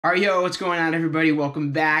Alright, yo, what's going on, everybody?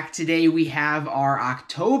 Welcome back. Today we have our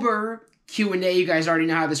October Q&A. You guys already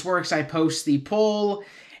know how this works. I post the poll,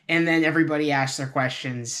 and then everybody asks their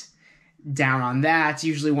questions down on that. It's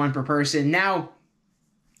usually one per person. Now,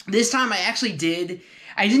 this time I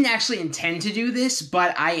didn't actually intend to do this,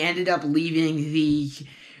 but I ended up leaving the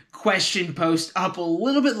question post up a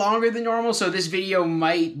little bit longer than normal, so this video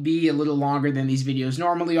might be a little longer than these videos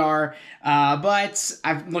normally are, but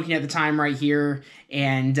I'm looking at the time right here,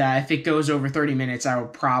 and if it goes over 30 minutes, I will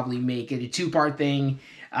probably make it a two-part thing,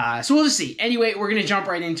 so we'll just see. Anyway, we're going to jump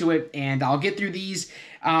right into it, and I'll get through these.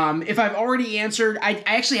 If I've already answered, I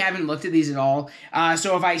actually haven't looked at these at all,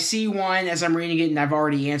 so if I see one as I'm reading it and I've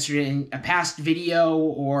already answered it in a past video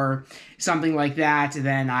or something like that,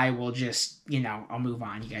 then I will just, I'll move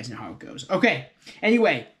on. You guys know how it goes. Okay,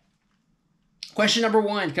 anyway, question number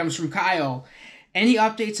 1 comes from Kyle. Any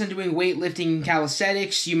updates on doing weightlifting and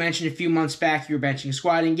calisthenics? You mentioned a few months back you were benching and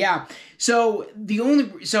squatting. Yeah. So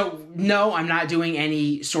no, I'm not doing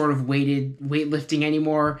any sort of weightlifting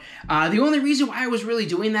anymore. The only reason why I was really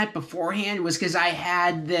doing that beforehand was because I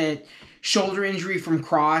had that shoulder injury from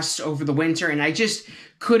cross over the winter, and I just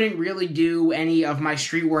couldn't really do any of my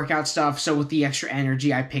street workout stuff. So with the extra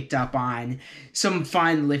energy I picked up on some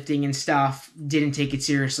fun lifting and stuff, didn't take it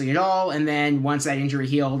seriously at all. And then once that injury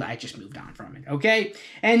healed, I just moved on from it. Okay.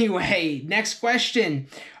 Anyway, next question.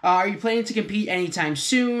 Are you planning to compete anytime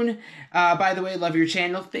soon? By the way, love your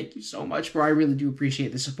channel. Thank you so much, bro. I really do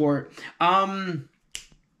appreciate the support. No,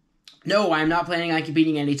 I'm not planning on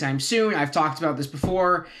competing anytime soon. I've talked about this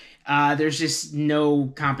before. There's just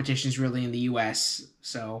no competitions really in the US.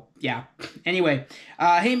 So, yeah. Anyway,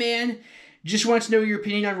 hey man, just want to know your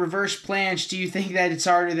opinion on reverse planche. Do you think that it's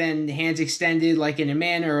harder than hands extended like in a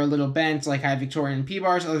man, or a little bent like high Victorian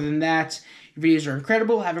P-bars? Other than that, your videos are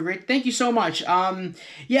incredible. Have a great... Thank you so much.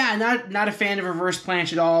 Yeah, not a fan of reverse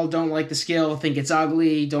planche at all. Don't like the skill. Think it's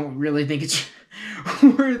ugly. Don't really think it's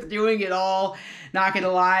worth doing at all. Not gonna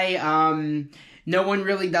lie. No one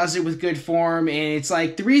really does it with good form, and it's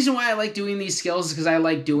like, the reason why I like doing these skills is because I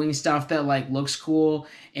like doing stuff that like looks cool,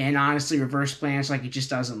 and honestly, reverse planche, like, it just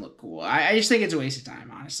doesn't look cool. I just think it's a waste of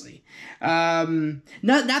time, honestly.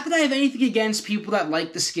 Not that I have anything against people that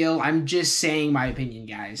like the skill, I'm just saying my opinion,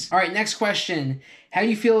 guys. Alright, next question. How do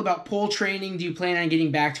you feel about pole training? Do you plan on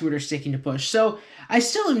getting back to it or sticking to push? So, I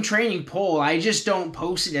still am training pole, I just don't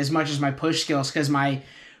post it as much as my push skills, because my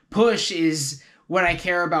push is what I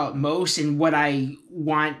care about most and what I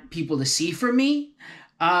want people to see from me.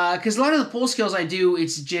 Because a lot of the pull skills I do,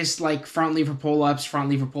 it's just like front lever pull-ups, front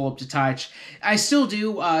lever pull-up to touch. I still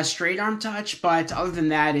do straight arm touch, but other than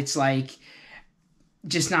that, it's like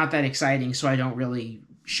just not that exciting, so I don't really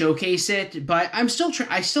showcase it. But I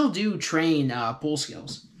still do train pull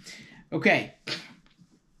skills. Okay.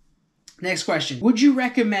 Next question. Would you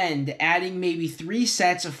recommend adding maybe 3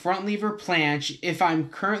 sets of front lever planche if I'm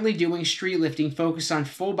currently doing streetlifting focused on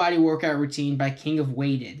full body workout routine by King of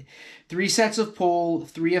Weighted? 3 sets of pull,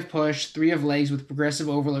 3 of push, 3 of legs with progressive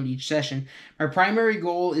overload each session. My primary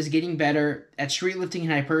goal is getting better at streetlifting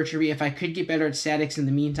and hypertrophy. If I could get better at statics in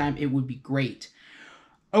the meantime, it would be great.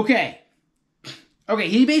 Okay,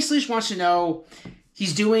 he basically just wants to know,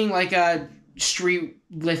 he's doing like a street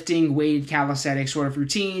lifting weighted calisthenics sort of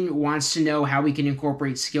routine, wants to know how we can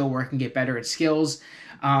incorporate skill work and get better at skills.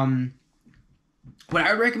 What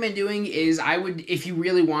I would recommend doing is, if you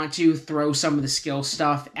really want to, throw some of the skill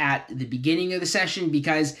stuff at the beginning of the session,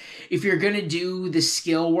 because if you're going to do the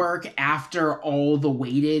skill work after all the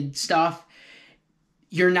weighted stuff,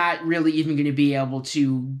 you're not really even going to be able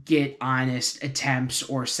to get honest attempts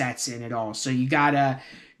or sets in at all. So you gotta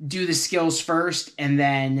do the skills first and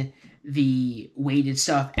then the weighted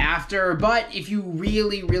stuff after. But if you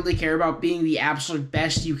really, really care about being the absolute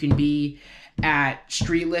best you can be at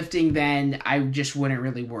street lifting, then I just wouldn't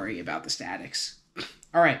really worry about the statics.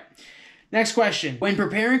 All right, next question. When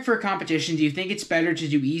preparing for a competition, do you think it's better to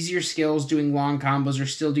do easier skills doing long combos, or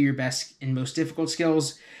still do your best and most difficult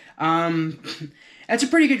skills? That's a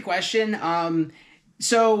pretty good question.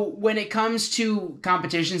 So when it comes to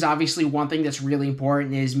competitions, obviously one thing that's really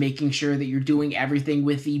important is making sure that you're doing everything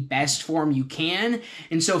with the best form you can.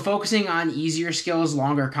 And so focusing on easier skills,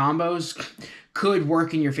 longer combos could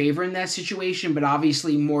work in your favor in that situation, but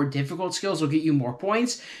obviously more difficult skills will get you more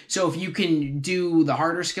points. So if you can do the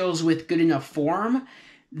harder skills with good enough form,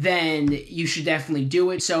 then you should definitely do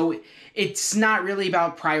it. So it's not really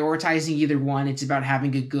about prioritizing either one. It's about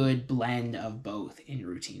having a good blend of both in your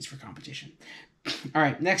routines for competition. All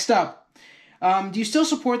right, next up. Do you still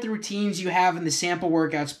support the routines you have in the sample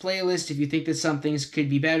workouts playlist? If you think that some things could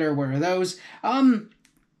be better, what are those? I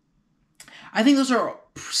think those are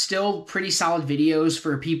still pretty solid videos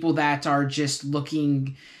for people that are just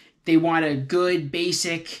looking, they want a good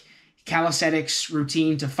basic calisthenics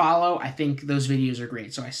routine to follow. I think those videos are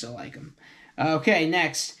great, so I still like them. Okay,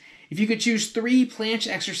 next. If you could choose 3 planche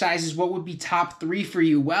exercises, what would be top 3 for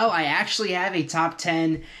you? Well, I actually have a top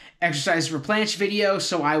 10 exercises for planche video,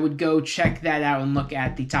 so I would go check that out and look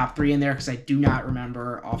at the top 3 in there, because I do not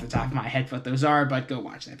remember off the top of my head what those are, but go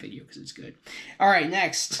watch that video because it's good. All right,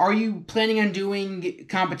 next. Are you planning on doing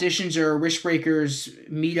competitions or wristbreakerz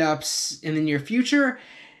meetups in the near future?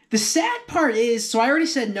 The sad part is, so I already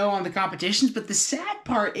said no on the competitions, but the sad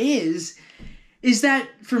part is that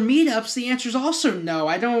for meetups, the answer is also no.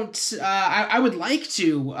 I don't, I would like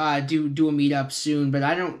to do a meetup soon, but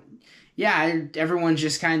I don't, yeah, everyone's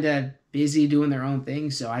just kind of busy doing their own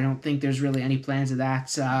thing, so I don't think there's really any plans of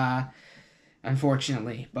that,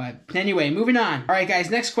 unfortunately. But anyway, moving on. All right,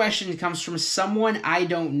 guys, next question comes from someone I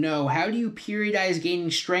don't know. How do you periodize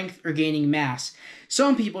gaining strength or gaining mass?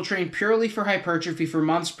 Some people train purely for hypertrophy for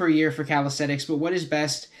months per year for calisthenics, but what is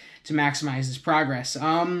best to maximize this progress?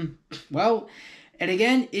 Well, and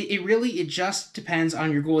again, it just depends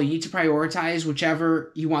on your goal. You need to prioritize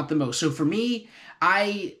whichever you want the most. So for me,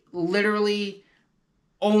 I literally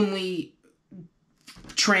only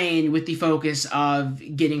train with the focus of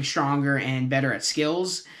getting stronger and better at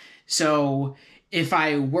skills. So if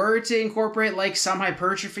I were to incorporate like some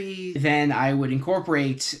hypertrophy, then I would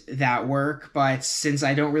incorporate that work. But since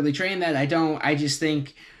I don't really train that, I just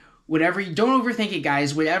think whatever, don't overthink it,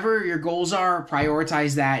 guys. Whatever your goals are,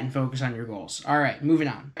 prioritize that and focus on your goals. All right, moving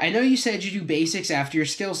on. I know you said you do basics after your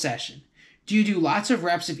skill session. Do you do lots of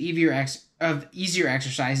reps of easier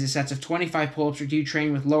exercises, sets of 25 pull-ups, or do you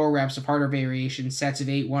train with lower reps of harder variations, sets of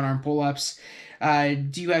 8 one-arm pull-ups?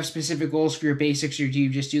 Do you have specific goals for your basics, or do you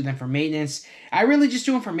just do them for maintenance? I really just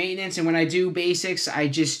do them for maintenance, and when I do basics, I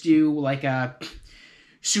just do like a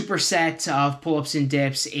superset of pull-ups and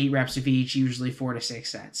dips, 8 reps of each, usually 4 to 6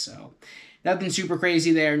 sets. So nothing super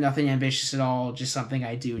crazy there, nothing ambitious at all, just something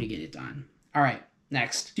I do to get it done. All right,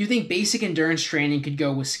 next. Do you think basic endurance training could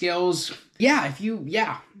go with skills? Yeah,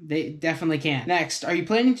 they definitely can. Next, are you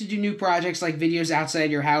planning to do new projects like videos outside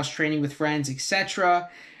your house, training with friends, etc.?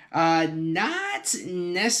 Not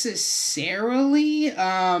necessarily.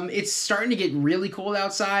 It's starting to get really cold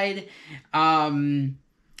outside, and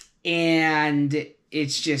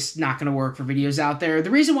it's just not going to work for videos out there. The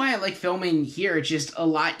reason why I like filming here, it's just a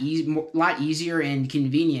lot easier and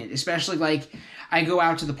convenient, especially like I go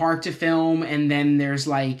out to the park to film and then there's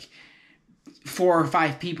like 4 or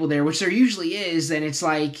 5 people there, which there usually is, and it's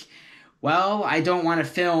like, well, I don't want to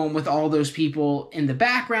film with all those people in the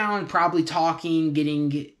background, probably talking,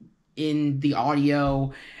 getting in the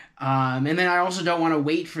audio, and then I also don't want to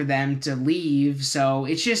wait for them to leave, so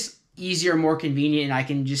it's just easier, more convenient, and I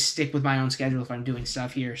can just stick with my own schedule if I'm doing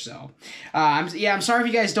stuff here. So I'm sorry if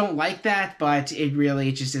you guys don't like that, but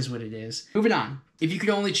it just is what it is. Moving on. If you could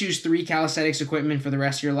only choose 3 calisthenics equipment for the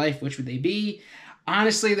rest of your life, which would they be?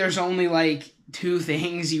 Honestly, there's only like 2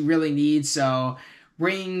 things you really need. So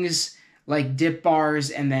rings, like dip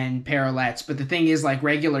bars, and then parallettes. But the thing is, like,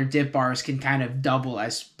 regular dip bars can kind of double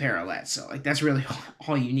as parallettes. So like that's really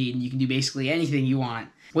all you need, and you can do basically anything you want.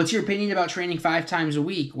 What's your opinion about training 5 times a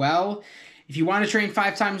week? Well, if you want to train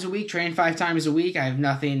 5 times a week, train 5 times a week. I have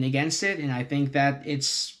nothing against it, and I think that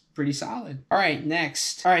it's pretty solid. All right,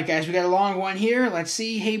 next. All right, guys, we got a long one here. Let's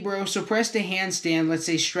see. Hey, bro, so press to handstand. Let's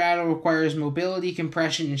say straddle requires mobility,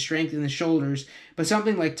 compression, and strength in the shoulders, but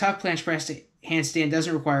something like tuck planche press to handstand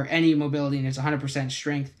doesn't require any mobility, and it's 100%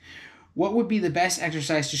 strength. What would be the best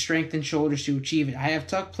exercise to strengthen shoulders to achieve it? I have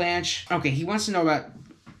tuck planche. Okay, he wants to know about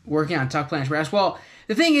working on tuck planche press. Well,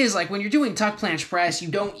 the thing is, like, when you're doing tuck planche press, you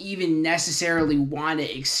don't even necessarily want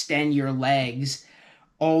to extend your legs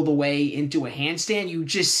all the way into a handstand. You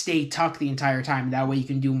just stay tucked the entire time. That way you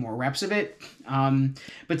can do more reps of it.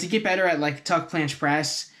 But to get better at like tuck planche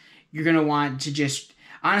press, you're going to want to just,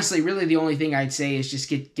 honestly, really the only thing I'd say is just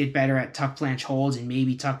get better at tuck planche holds and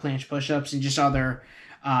maybe tuck planche push-ups and just other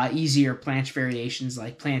easier planche variations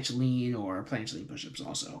like planche lean or planche lean push-ups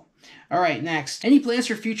also. All right, next. Any plans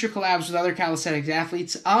for future collabs with other calisthenics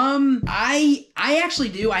athletes? I actually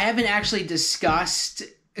do. I haven't actually discussed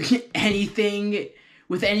anything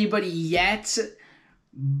with anybody yet,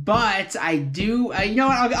 but I do. You know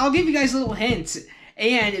what? I'll give you guys a little hint,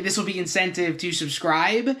 and this will be incentive to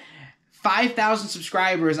subscribe. 5,000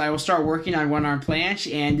 subscribers, I will start working on one-arm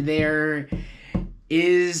planche, and there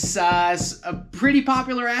is a pretty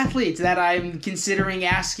popular athlete that I'm considering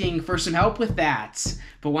asking for some help with that.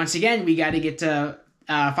 But once again, we got to get to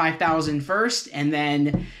 5,000 first, and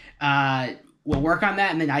then we'll work on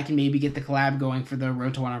that, and then I can maybe get the collab going for the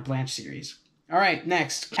Road to One-Arm Planche series. All right,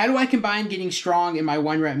 next. How do I combine getting strong in my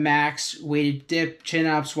 1 rep max, weighted dip,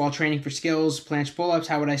 chin-ups while training for skills, planche pull-ups?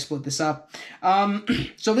 How would I split this up?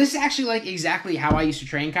 So this is actually like exactly how I used to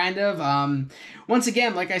train, kind of. Once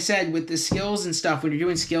again, like I said, with the skills and stuff, when you're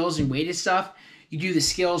doing skills and weighted stuff, you do the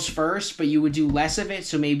skills first, but you would do less of it.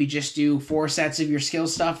 So maybe just do 4 sets of your skill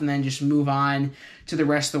stuff and then just move on to the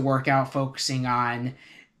rest of the workout, focusing on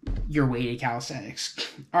your weighted calisthenics.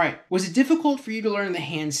 All right. Was it difficult for you to learn the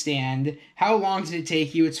handstand? How long did it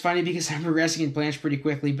take you? It's funny because I'm progressing in planche pretty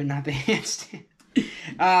quickly, but not the handstand.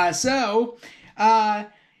 I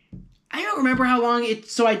don't remember how long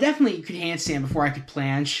so I definitely could handstand before I could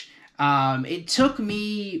planche. It took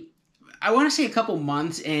me, I want to say a couple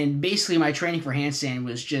months, and basically my training for handstand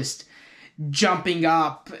was just jumping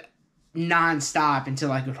up non-stop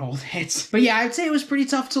until I could hold it. But yeah, I would say it was pretty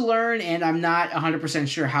tough to learn, and I'm not 100%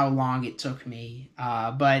 sure how long it took me.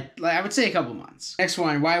 But I would say a couple months. Next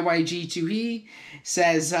one, YYG2E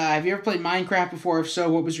says, have you ever played Minecraft before? If so,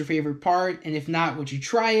 what was your favorite part? And if not, would you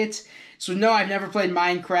try it? So no, I've never played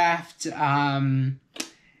Minecraft.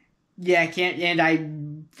 Yeah, I can't, and I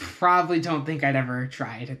probably don't think I'd ever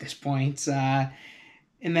try it at this point.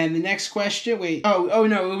 And then the next question, oh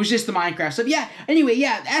no, it was just the Minecraft stuff. Yeah, anyway,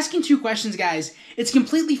 yeah, asking 2 questions, guys, it's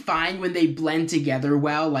completely fine when they blend together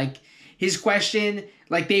well. Like, his question,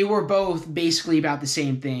 like, they were both basically about the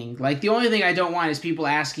same thing. Like, the only thing I don't want is people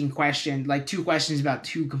asking 2 questions about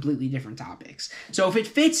 2 completely different topics. So if it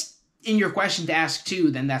fits in your question to ask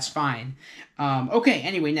 2, then that's fine. Okay,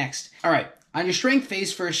 anyway, next. All right, on your strength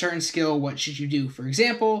phase for a certain skill, what should you do? For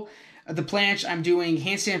example, the planche, I'm doing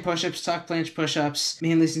handstand push-ups, tuck planche push-ups,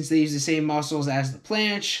 mainly since they use the same muscles as the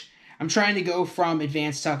planche. I'm trying to go from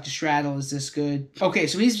advanced tuck to straddle. Is this good? Okay,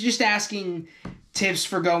 so he's just asking tips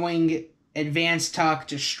for going advanced tuck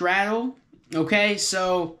to straddle. Okay,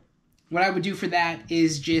 so what I would do for that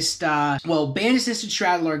is just, band-assisted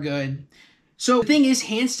straddle are good. So the thing is,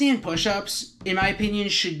 handstand push-ups, in my opinion,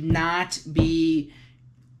 should not be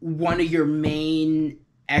one of your main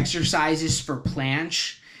exercises for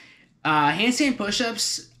planche. Handstand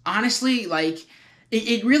push-ups, honestly, like,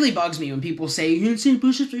 it really bugs me when people say handstand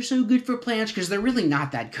push-ups are so good for planche, because they're really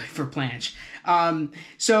not that good for planche.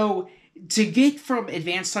 So to get from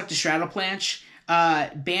advanced tuck to straddle planche,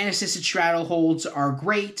 band-assisted straddle holds are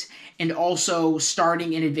great, and also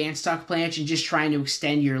starting in advanced tuck planche and just trying to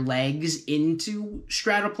extend your legs into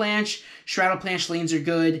straddle planche leans are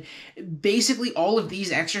good. Basically, all of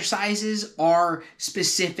these exercises are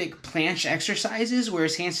specific planche exercises,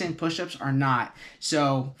 whereas handstand push-ups are not.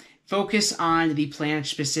 So focus on the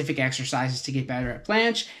planche-specific exercises to get better at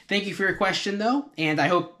planche. Thank you for your question, though, and I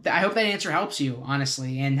hope that answer helps you,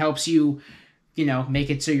 honestly, and helps you, make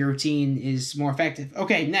it so your routine is more effective.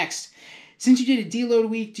 Okay, next. Since you did a deload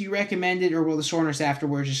week, do you recommend it, or will the soreness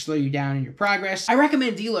afterwards just slow you down in your progress? I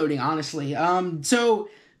recommend deloading, honestly. So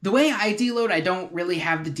the way I deload, I don't really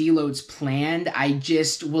have the deloads planned. I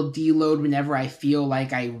just will deload whenever I feel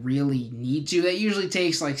like I really need to. That usually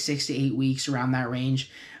takes like 6 to 8 weeks, around that range.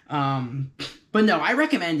 But no, I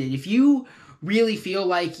recommend it. If you really feel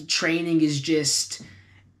like training is just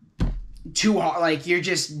too hard, like you're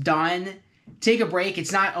just done, take a break.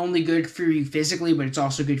 It's not only good for you physically, but it's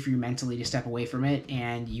also good for you mentally to step away from it,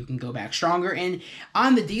 and you can go back stronger. And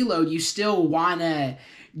on the deload, you still want to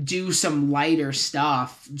do some lighter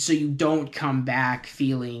stuff so you don't come back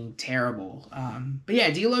feeling terrible. But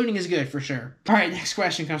yeah, deloading is good for sure. All right, next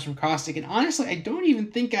question comes from Caustic, and honestly, I don't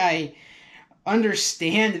even think I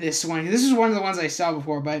understand this one. This is one of the ones I saw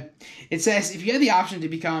before, but it says, if you had the option to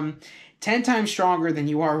become 10 times stronger than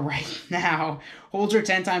you are right now, holds are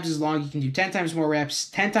 10 times as long, you can do 10 times more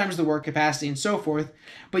reps, 10 times the work capacity, and so forth,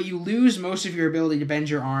 but you lose most of your ability to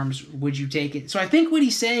bend your arms, would you take it? So I think what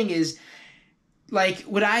he's saying is, like,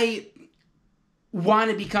 would I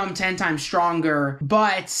want to become 10 times stronger,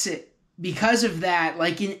 but because of that,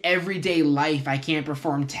 like in everyday life, I can't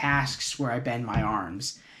perform tasks where I bend my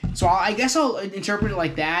arms. So I guess I'll interpret it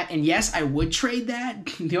like that, and yes, I would trade that.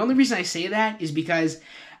 The only reason I say that is because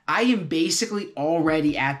I am basically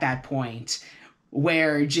already at that point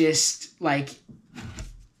where just, like,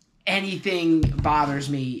 anything bothers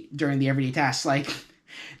me during the everyday tasks. Like,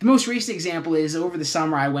 the most recent example is over the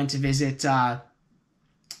summer I went to visit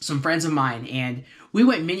some friends of mine, and we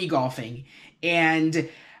went mini golfing, and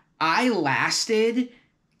I lasted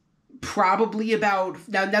probably about,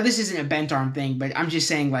 now this isn't a bent arm thing, but I'm just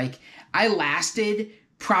saying, like, I lasted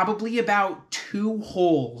probably about 2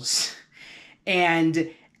 holes, and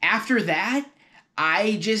after that,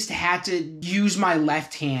 I just had to use my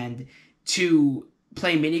left hand to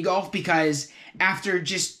play mini golf, because after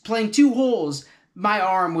just playing 2 holes, my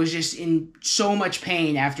arm was just in so much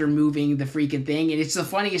pain after moving the freaking thing. And it's the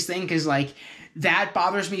funniest thing because, like, that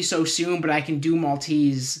bothers me so soon, but I can do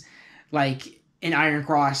Maltese, like, in Iron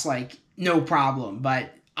Cross, like, no problem.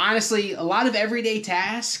 But honestly, a lot of everyday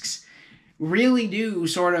tasks really do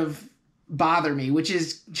sort of bother me, which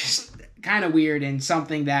is just kind of weird and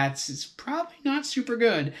something that's probably not super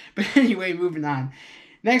good. But anyway, moving on.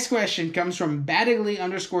 Next question comes from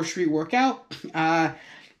Battagly_street_workout.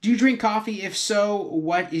 Do you drink coffee? If so,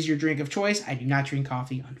 what is your drink of choice? I do not drink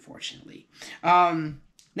coffee, unfortunately.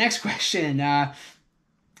 Next question. How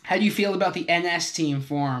do you feel about the NS team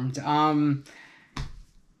formed? I'm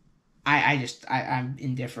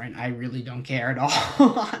indifferent. I really don't care at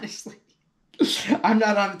all, honestly. I'm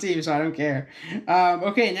not on the team, so I don't care.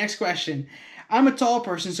 Okay, next question. I'm a tall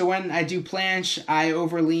person, so when I do planche, I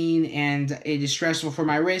overlean, and it is stressful for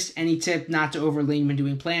my wrist. Any tip not to overlean when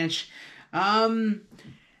doing planche?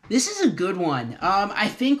 This is a good one. I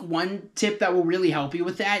think one tip that will really help you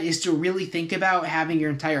with that is to really think about having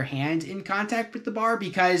your entire hand in contact with the bar,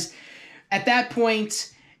 because at that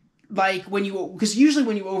point, like because usually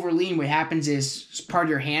when you overlean, what happens is part of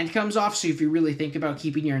your hand comes off. So if you really think about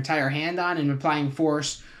keeping your entire hand on and applying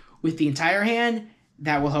force with the entire hand,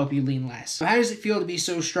 that will help you lean less. So how does it feel to be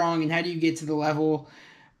so strong, and how do you get to the level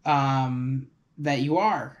that you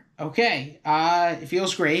are? Okay, it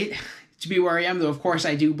feels great to be where I am, though of course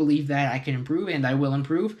I do believe that I can improve, and I will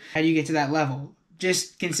improve. How do you get to that level?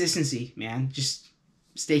 Just consistency, man. Just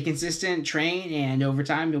stay consistent, train, and over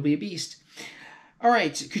time you'll be a beast. All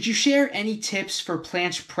right, could you share any tips for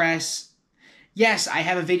planche press? Yes, I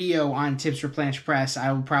have a video on tips for planche press.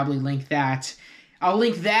 I will probably link that. I'll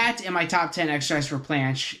link that and my top 10 exercises for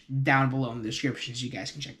planche down below in the description, so you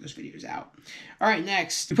guys can check those videos out. All right,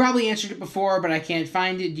 next. You probably answered it before, but I can't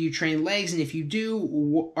find it. Do you train legs? And if you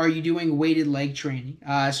do, are you doing weighted leg training?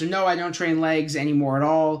 So no, I don't train legs anymore at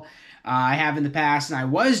all. I have in the past, and I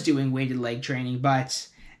was doing weighted leg training, but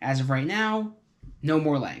as of right now, no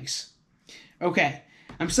more legs. Okay,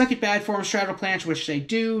 I'm stuck at bad form straddle planche. What should I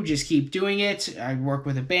do? Just keep doing it. I work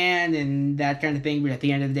with a band and that kind of thing, but at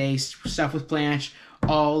the end of the day, stuff with planche,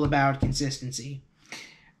 all about consistency.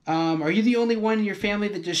 Are you the only one in your family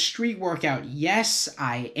that does street workout? Yes,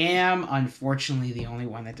 I am. Unfortunately, the only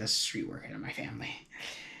one that does street workout in my family.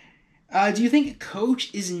 Do you think a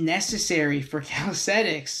coach is necessary for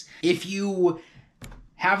calisthenics? If you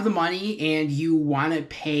have the money and you want to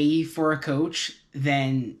pay for a coach,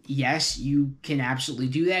 then yes, you can absolutely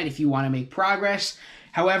do that if you want to make progress.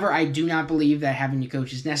 However, I do not believe that having a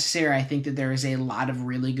coach is necessary. I think that there is a lot of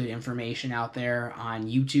really good information out there on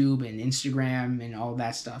YouTube and Instagram and all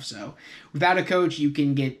that stuff. So without a coach, you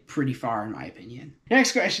can get pretty far, in my opinion.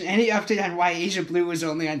 Next question. Any update on why Asia Blue was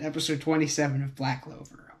only on episode 27 of Black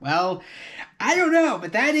Clover? Well, I don't know,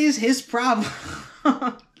 but that is his problem.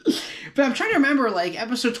 But I'm trying to remember, like,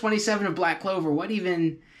 episode 27 of Black Clover, what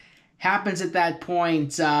even happens at that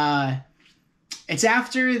point? It's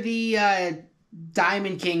after the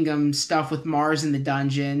Diamond Kingdom stuff with Mars in the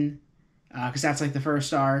dungeon, because that's like the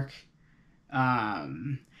first arc.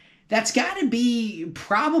 That's got to be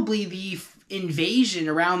probably the invasion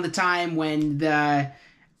around the time when the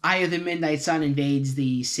Eye of the Midnight Sun invades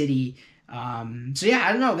the city. So yeah,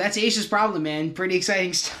 I don't know. That's Asia's problem, man. Pretty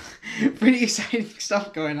exciting stuff. Pretty exciting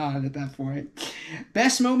stuff going on at that point.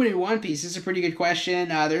 Best moment in One Piece. This is a pretty good question.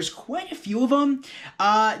 There's quite a few of them.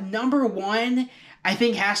 Number one, I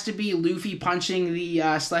think, has to be Luffy punching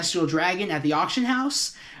the Celestial Dragon at the auction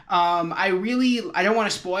house. I don't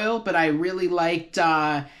want to spoil, but I really liked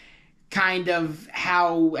kind of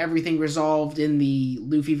how everything resolved in the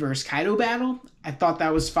Luffy versus Kaido battle. I thought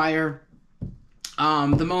that was fire.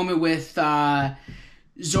 The moment with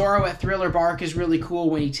Zoro at Thriller Bark is really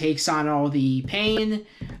cool when he takes on all the pain.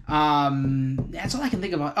 That's all I can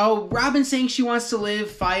think about. Oh, Robin saying she wants to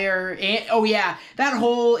live, fire. And, oh, yeah, that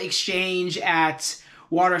whole exchange at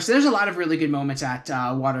Water. So there's a lot of really good moments at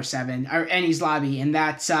Water 7, or Eni's Lobby. And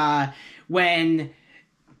that's when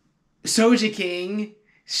Soja King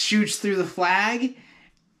shoots through the flag.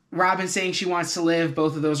 Robin saying she wants to live.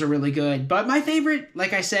 Both of those are really good. But my favorite,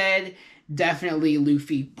 like I said, definitely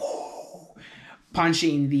Luffy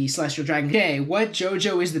punching the Celestial Dragon. Okay, what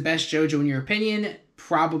JoJo is the best JoJo in your opinion?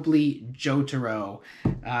 Probably Jotaro.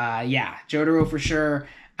 Yeah, Jotaro for sure.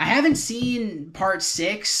 I haven't seen part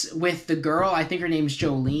 6 with the girl. I think her name's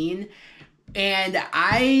Jolene. And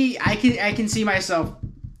I can see myself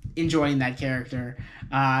enjoying that character.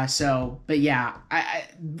 But yeah,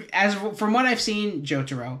 from what I've seen,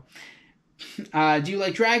 Jotaro. Do you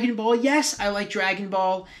like Dragon Ball? Yes, I like Dragon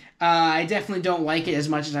Ball. I definitely don't like it as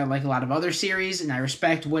much as I like a lot of other series, and I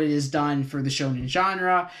respect what it has done for the shonen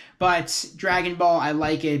genre, but Dragon Ball, I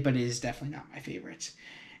like it, but it is definitely not my favorite.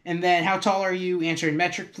 And then, how tall are you? Answer in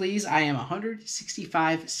metric, please. I am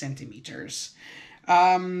 165 centimeters.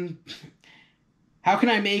 How can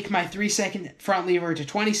I make my 3-second front lever to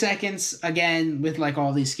 20 seconds? Again, with like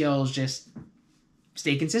all these skills, just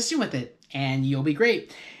stay consistent with it, and you'll be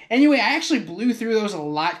great. Anyway, I actually blew through those a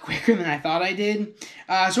lot quicker than I thought I did.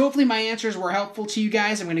 So hopefully my answers were helpful to you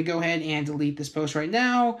guys. I'm going to go ahead and delete this post right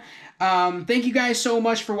now. Thank you guys so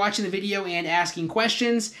much for watching the video and asking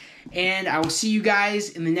questions. And I will see you guys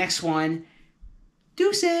in the next one.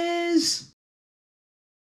 Deuces!